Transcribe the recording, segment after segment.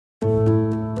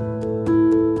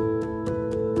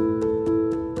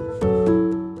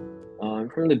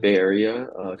the Bay Area,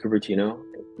 Cupertino.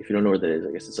 If you don't know where that is,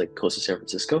 I guess it's like close to San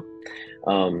Francisco.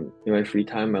 In my free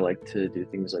time, I like to do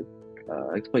things like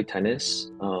I like to play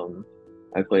tennis.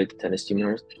 I played the tennis team in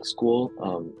our school.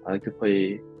 I like to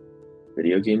play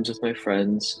video games with my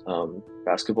friends,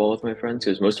 basketball with my friends,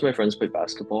 because most of my friends play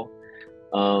basketball.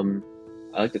 Um,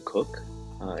 I like to cook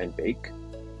and bake.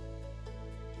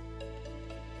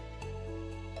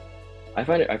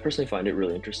 I personally find it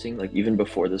really interesting. Like even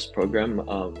before this program,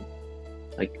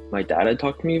 like my dad had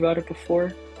talked to me about it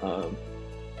before.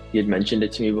 He had mentioned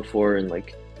it to me before and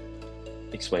like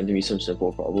explained to me some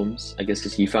simple problems. I guess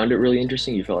because he found it really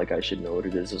interesting, he felt like I should know what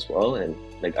it is as well. And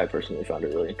like I personally found it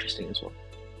really interesting as well.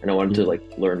 And I wanted to Mm. like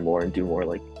learn more and do more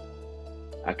like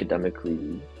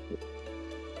academically.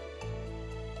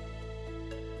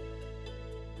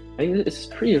 I think it's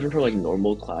pretty different from like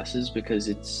normal classes because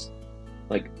it's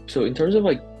like so in terms of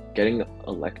like getting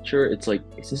a lecture, it's like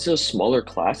since it's a smaller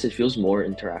class, it feels more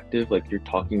interactive. Like you're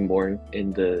talking more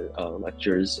in the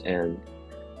lectures and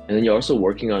then you're also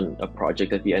working on a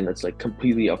project at the end that's like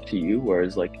completely up to you.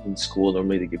 Whereas like in school,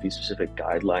 normally they give you specific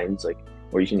guidelines, like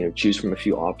or you can choose from a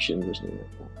few options or something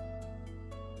like that.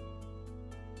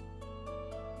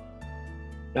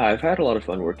 Yeah, I've had a lot of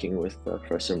fun working with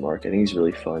Professor Mark. I think he's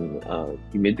really fun.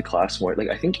 He made the class more like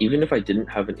I think even if I didn't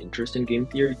have an interest in game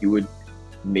theory, he would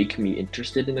make me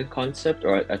interested in the concept,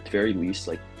 or at the very least,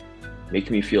 like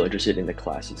make me feel interested in the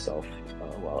class itself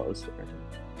while I was there.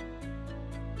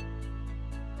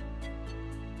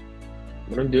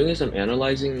 What I'm doing is I'm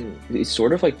analyzing. It's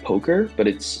sort of like poker, but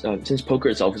it's since poker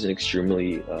itself is an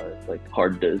extremely like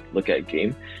hard to look at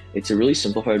game. It's a really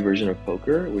simplified version of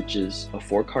poker, which is a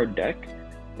four-card deck,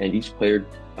 and each player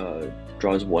uh,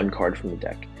 draws one card from the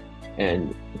deck.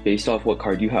 And based off what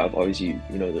card you have, obviously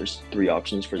you know there's three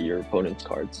options for your opponent's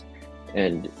cards,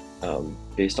 and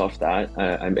based off that,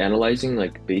 I'm analyzing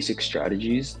like basic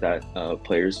strategies that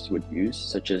players would use,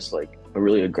 such as like a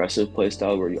really aggressive play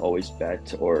style where you always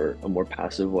bet, or a more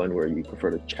passive one where you prefer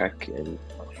to check and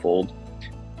fold.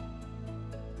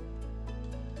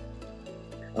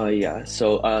 Yeah,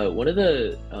 so one of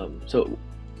the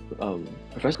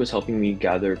professor was helping me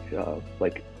gather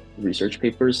like research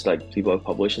papers like people have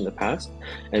published in the past,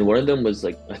 and one of them was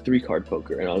like a three-card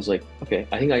poker, and I was like, okay,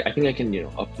 I think I can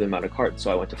up the amount of cards,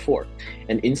 so I went to four,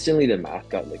 and instantly the math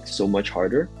got like so much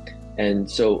harder, and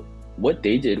so what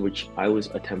they did, which I was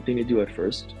attempting to do at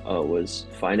first, was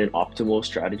find an optimal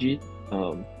strategy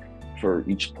for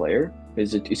each player.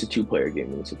 It's a two-player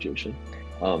game in this situation.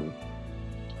 Um,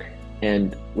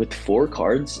 and with four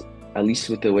cards, at least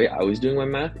with the way I was doing my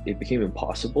math, it became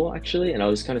impossible actually. And I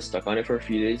was kind of stuck on it for a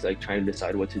few days, like trying to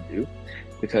decide what to do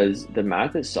because the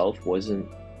math itself wasn't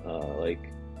like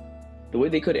the way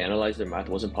they could analyze their math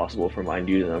wasn't possible for mine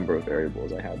due to the number of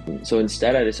variables I had. So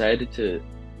instead, I decided to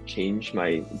change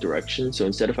my direction. So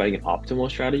instead of finding an optimal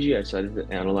strategy, I decided to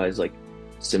analyze like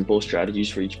simple strategies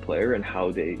for each player and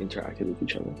how they interacted with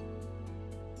each other.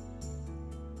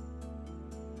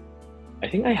 I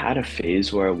think I had a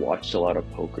phase where I watched a lot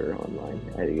of poker online.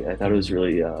 I thought it was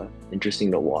really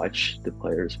interesting to watch the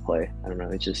players play. I don't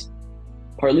know, it's just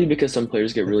partly because some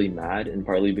players get really mad, and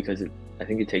partly because I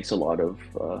think it takes a lot of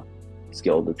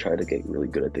skill to try to get really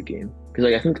good at the game. Because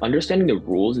like I think understanding the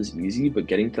rules is easy, but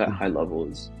getting to that high level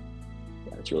is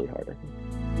yeah, it's really hard, I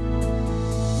think.